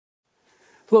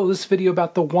Hello, this video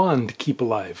about the Wand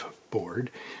KeepAlive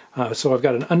board. So I've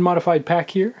got an unmodified pack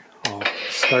here. I'll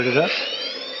start it up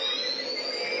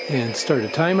and start a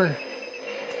timer.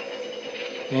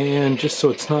 And just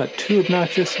so it's not too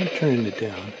obnoxious, I'm turning it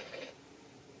down.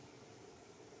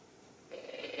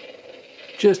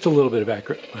 Just a little bit of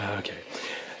background. Okay.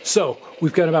 So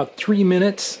we've got about 3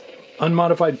 minutes.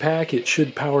 Unmodified pack, it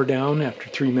should power down after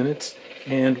 3 minutes.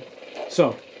 And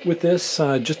so with this,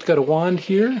 just got a wand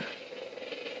here.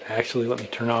 Actually, let me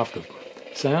turn off the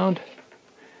sound.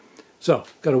 So,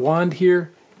 got a wand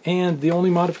here, and the only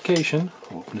modification,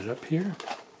 I'll open it up here,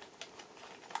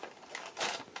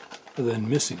 other than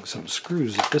missing some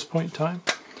screws at this point in time,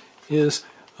 is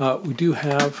we do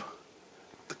have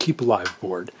the KeepAlive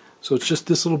board. So it's just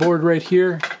this little board right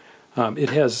here. It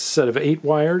has a set of 8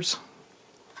 wires.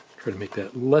 Try to make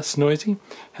that less noisy.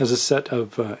 Has a set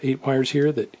of 8 wires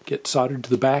here that get soldered to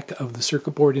the back of the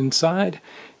circuit board inside,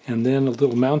 and then a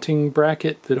little mounting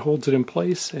bracket that holds it in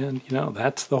place, and you know,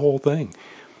 that's the whole thing.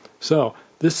 So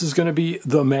this is going to be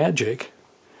the magic.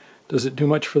 Does it do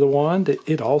much for the wand?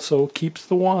 It also keeps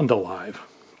the wand alive.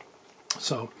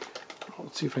 So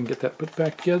let's see if I can get that put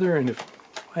back together. And if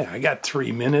I got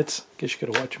 3 minutes, I guess you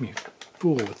gotta watch me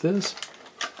fool with this.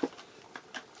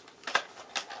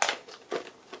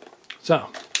 So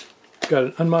got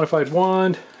an unmodified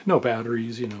wand, no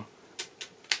batteries, you know,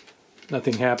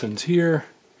 nothing happens here.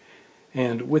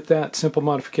 And with that simple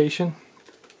modification,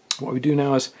 what we do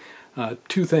now is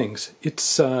 2 things.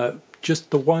 It's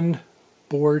just the one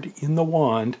board in the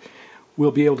wand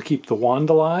will be able to keep the wand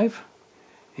alive,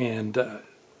 and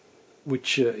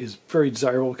which is very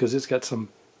desirable because it's got some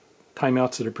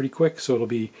timeouts that are pretty quick. So it'll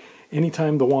be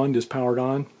anytime the wand is powered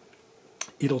on,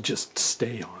 it'll just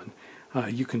stay on.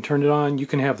 You can turn it on. You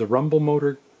can have the rumble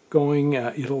motor going.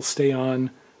 It'll stay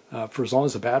on for as long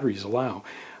as the batteries allow.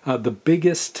 The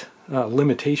biggest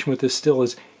limitation with this still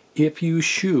is if you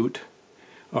shoot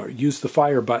or use the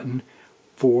fire button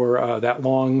for that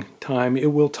long time,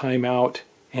 it will time out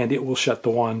and it will shut the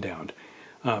wand down.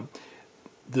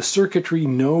 The circuitry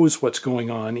knows what's going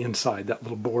on inside that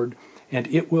little board, and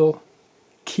it will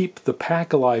keep the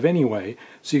pack alive anyway.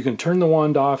 So you can turn the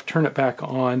wand off, turn it back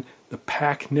on. The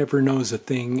pack never knows a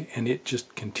thing, and it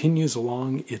just continues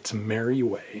along its merry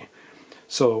way.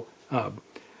 So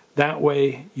that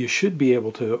way you should be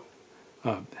able to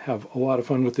have a lot of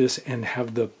fun with this and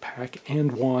have the pack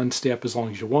and wand stay up as long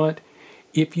as you want.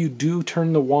 If you do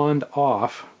turn the wand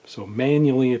off, so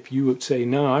manually, if you would say,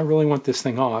 no, I really want this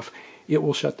thing off, it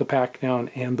will shut the pack down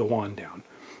and the wand down.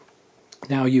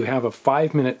 Now you have a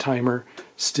 5-minute timer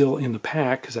still in the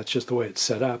pack because that's just the way it's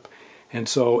set up. And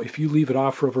so if you leave it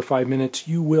off for over 5 minutes,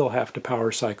 you will have to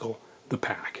power cycle the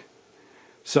pack.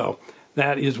 So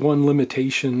that is one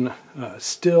limitation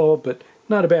still, but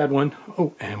not a bad one.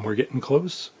 Oh, and we're getting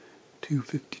close.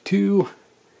 2:52.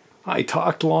 I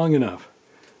talked long enough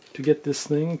to get this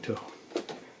thing to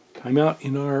time out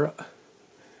in our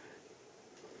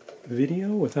video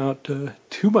without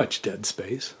too much dead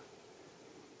space.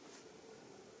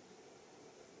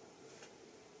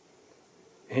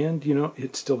 And, you know,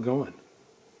 it's still going.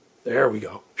 There we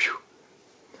go. Whew.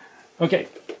 Okay,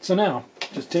 so now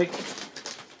just take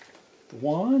the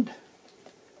wand.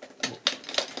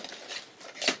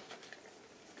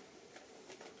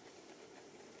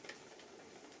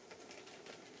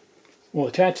 We'll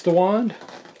attach the wand.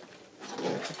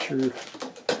 Sure.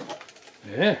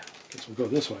 Yeah, guess we'll go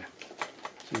this way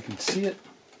so you can see it.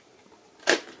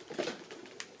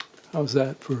 How's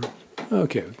that for?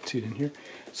 Okay, we can see it in here.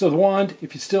 So the wand,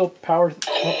 if you still power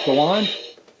up the wand,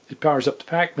 it powers up the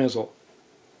pack. May as well.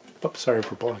 Oops, sorry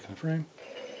for blocking the frame.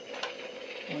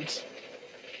 Let's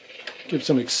give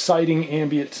some exciting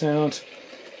ambient sounds.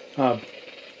 And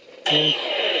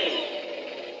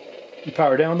you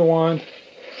power down the wand,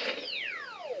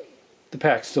 the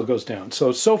pack still goes down.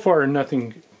 So far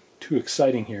nothing too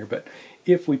exciting here, but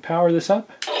if we power this up,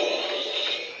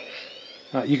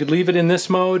 you could leave it in this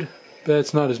mode, but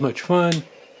it's not as much fun.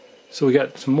 So we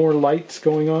got some more lights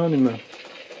going on in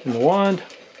the wand.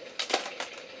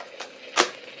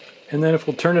 And then if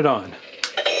we'll turn it on.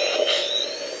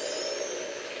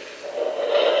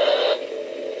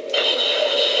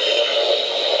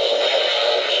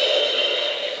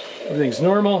 Everything's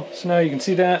normal, so now you can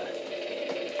see that.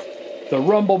 The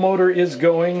rumble motor is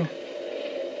going.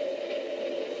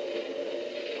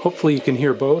 Hopefully you can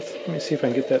hear both. Let me see if I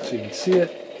can get that so you can see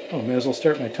it. Oh, may as well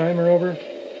start my timer over.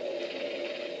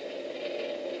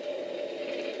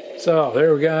 So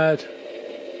there we got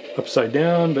upside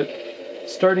down, but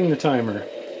starting the timer.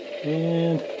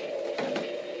 And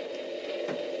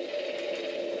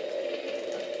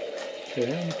okay,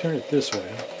 let me turn it this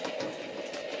way.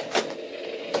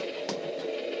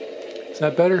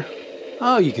 that better?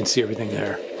 Oh, you can see everything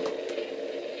there.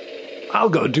 I'll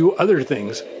go do other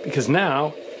things because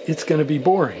now it's going to be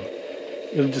boring.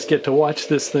 You'll just get to watch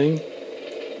this thing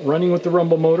running with the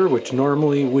rumble motor, which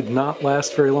normally would not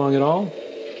last very long at all.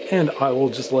 And I will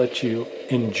just let you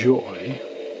enjoy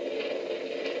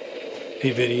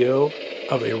a video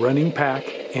of a running pack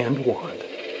and wand.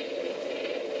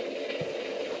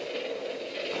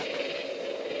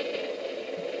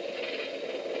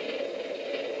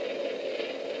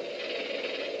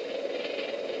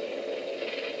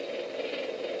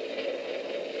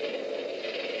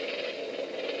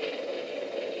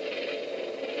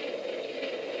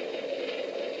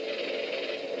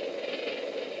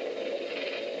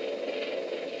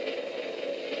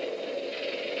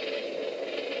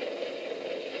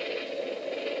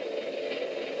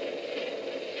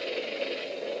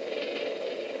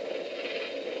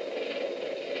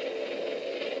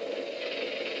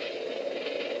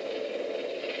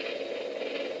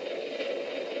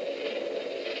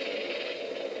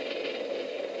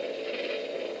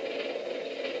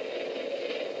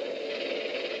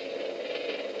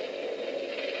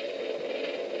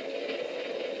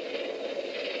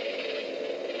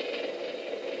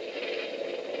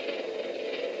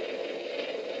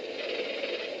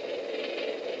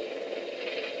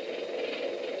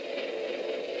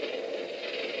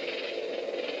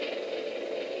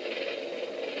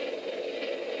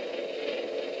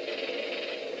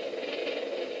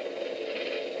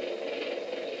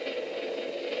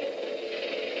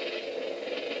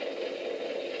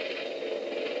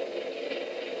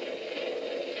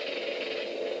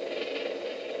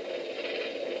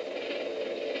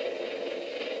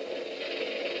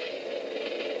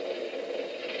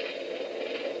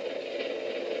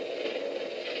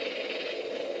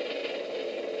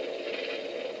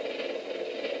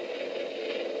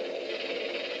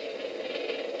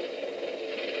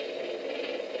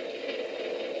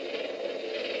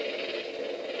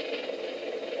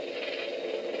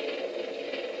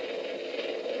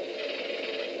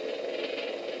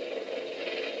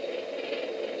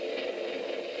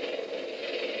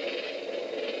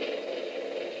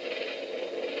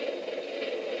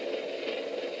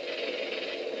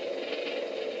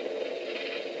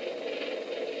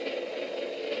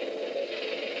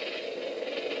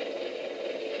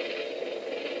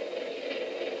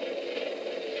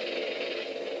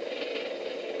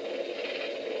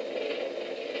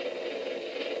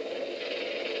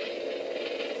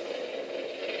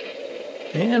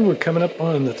 And we're coming up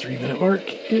on the 3-minute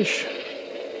mark-ish.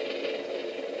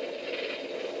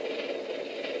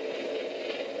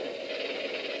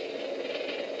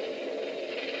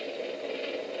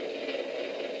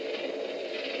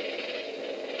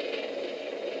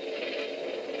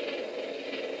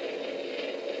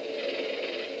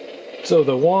 So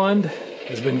the wand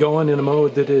has been going in a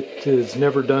mode that it has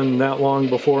never done that long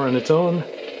before on its own.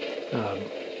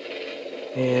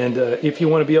 If you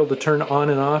want to be able to turn on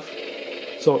and off,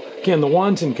 so again, the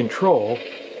wand's in control,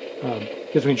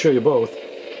 because we can show you both.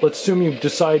 Let's assume you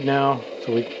decide now,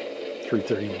 so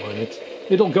 331,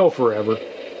 it'll go forever.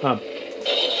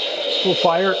 We'll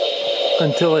fire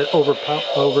until it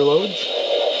overloads,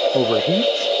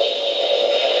 overheats.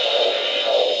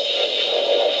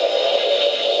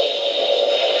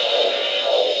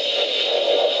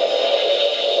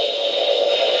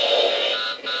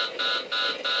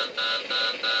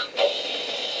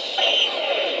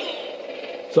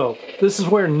 So this is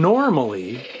where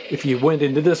normally, if you went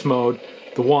into this mode,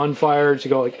 the wand fires, you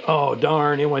go like, oh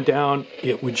darn, it went down,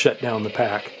 it would shut down the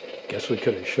pack. Guess we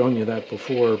could have shown you that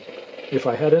before if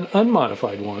I had an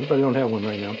unmodified one, but I don't have one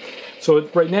right now. So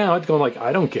right now it's going like,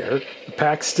 I don't care, the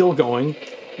pack's still going,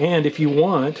 and if you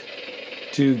want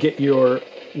to get your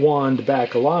wand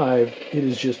back alive, it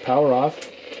is just power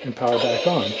off and power back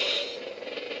on.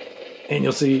 And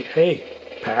you'll see, hey,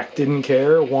 pack didn't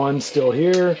care, wand's still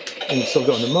here, and you still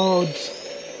go into modes.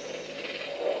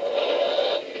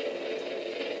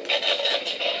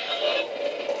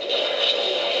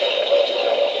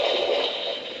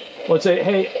 Let's say,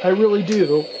 hey, I really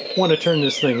do want to turn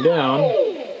this thing down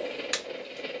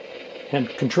and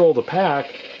control the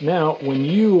pack. Now, when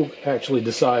you actually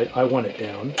decide I want it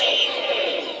down,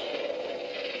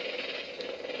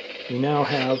 you now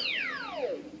have,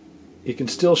 you can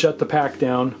still shut the pack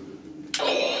down,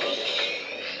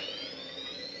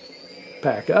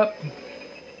 pack up,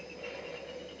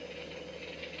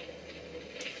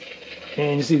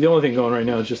 and you see the only thing going right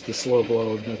now is just the slow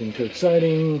blow, nothing too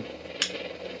exciting.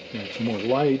 Some more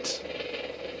lights.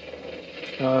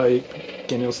 Again,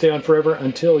 it'll stay on forever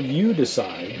until you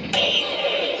decide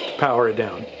to power it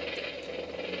down.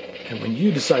 And when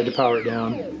you decide to power it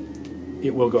down,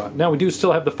 it will go out. Now we do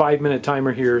still have the 5-minute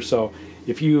timer here, so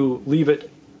if you leave it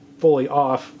fully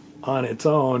off on its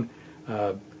own,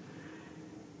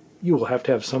 you will have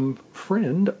to have some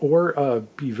friend or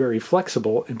be very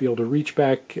flexible and be able to reach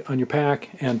back on your pack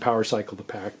and power cycle the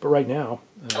pack. But right now,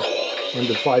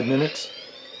 under 5 minutes,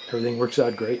 everything works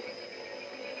out great.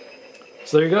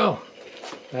 So there you go.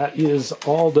 That is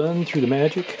all done through the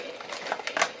magic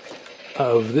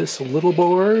of this little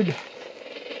board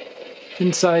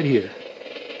inside here.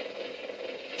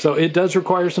 So it does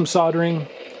require some soldering,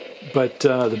 but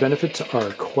the benefits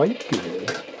are quite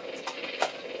good.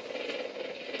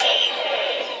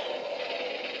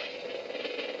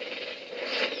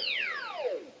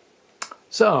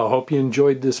 So, hope you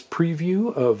enjoyed this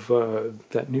preview of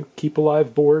that new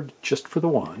KeepAlive board just for the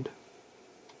wand.